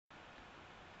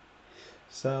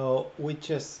So we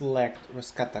just select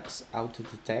Rescatux Auto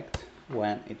Detect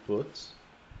when it boots.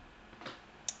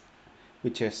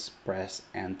 We just press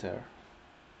enter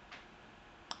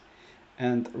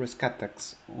and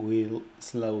Rescatux will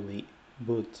slowly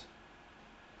boot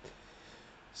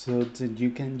so that you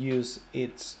can use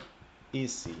its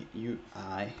easy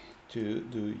UI to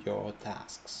do your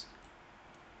tasks.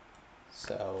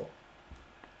 So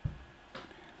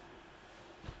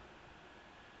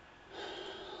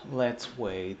let's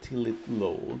wait till it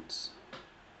loads.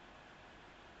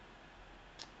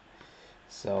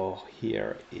 So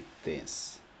here it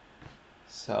is.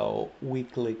 So we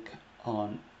click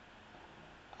on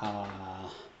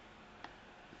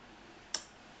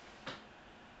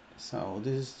so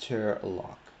this is chair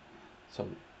lock. So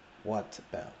what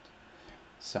about?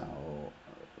 So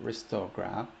restore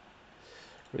grab,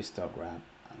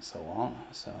 and so on.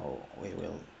 So we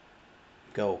will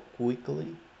go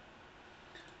quickly.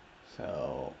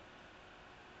 So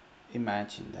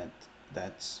imagine that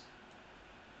that's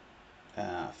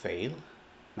fail.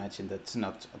 Imagine that's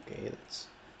not okay. That's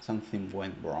something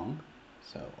went wrong.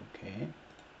 So okay.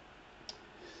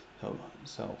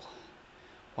 So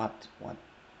what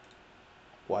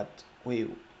we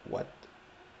what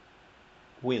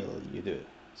will you do?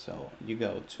 So you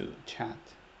go to chat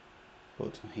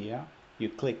button here. You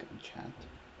click on chat.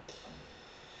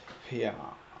 Here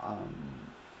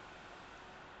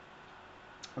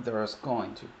there is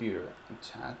going to be a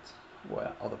chat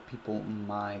where other people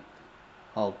might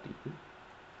help you.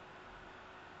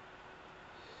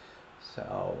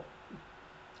 So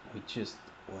we just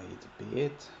wait a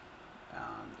bit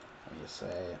and we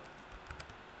say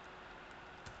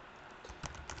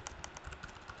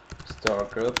store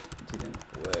group didn't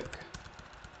work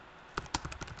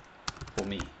for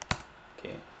me.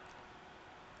 Okay,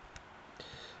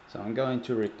 so I'm going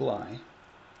to reply.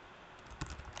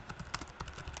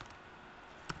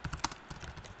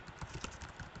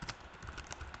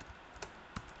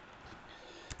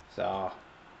 So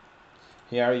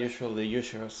here usually the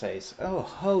user says, oh,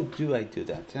 how do I do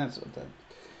that? Yeah, so that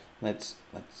let's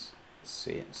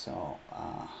see. So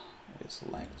we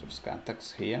select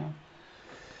Rescatux here.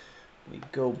 We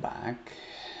go back,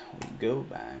 we go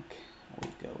back, we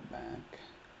go back.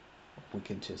 We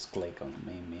can just click on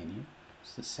the main menu.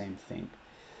 It's the same thing.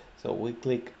 So we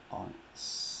click on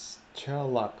chair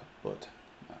lock button,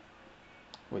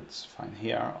 which is fine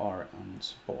here, or on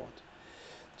support.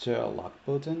 Chair lock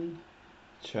button,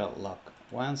 chair lock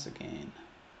once again.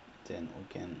 Then we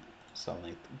can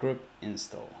select group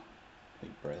install. We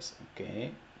press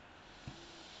OK.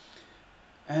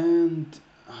 And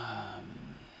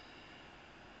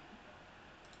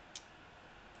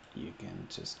you can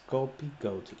just copy,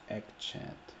 go to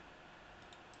XChat,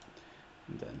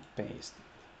 and then paste.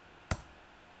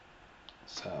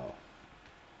 So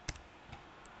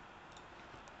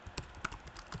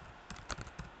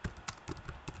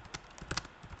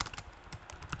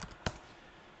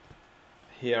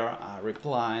here I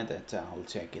reply that I'll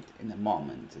check it in a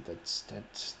moment.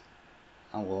 That's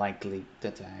unlikely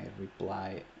that I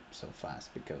reply so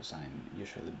fast because I'm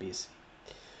usually busy.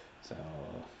 So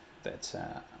that's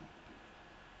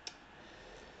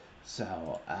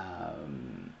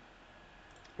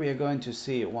we are going to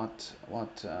see what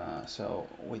so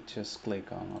we just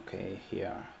click on OK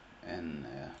here, and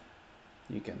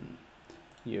you can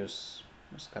use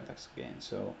Rescatux again.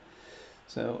 So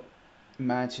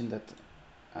imagine that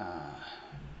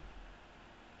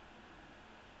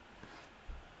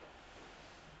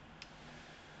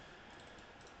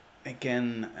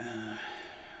again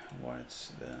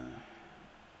what's the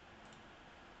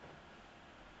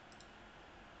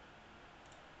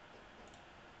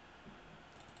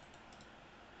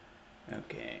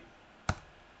okay,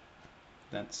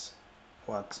 that's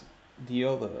what the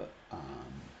other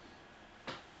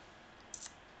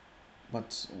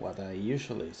what I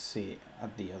usually see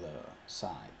at the other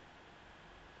side.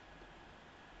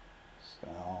 So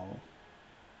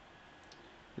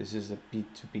this is a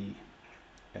P2P.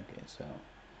 Okay, so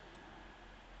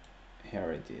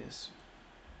here it is.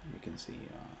 You can see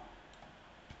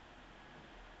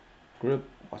group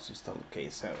was installed. Okay,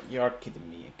 so you're kidding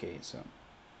me. Okay, so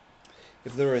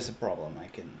if there is a problem, I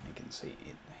can see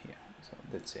it here. So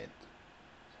that's it.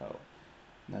 So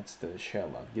that's the share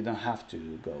log. You don't have to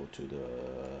go to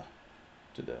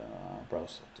the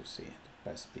browser to see it.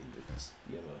 Pastebin, that's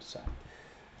the other side.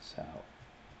 So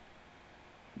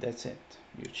that's it.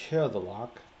 You share the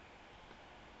log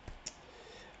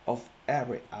of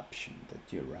every option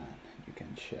that you run. You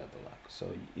can share the log. So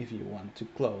if you want to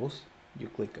close, you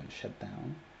click on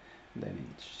shutdown, then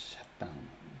in shutdown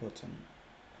button.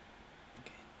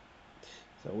 Okay.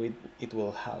 So it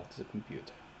will halt the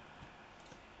computer.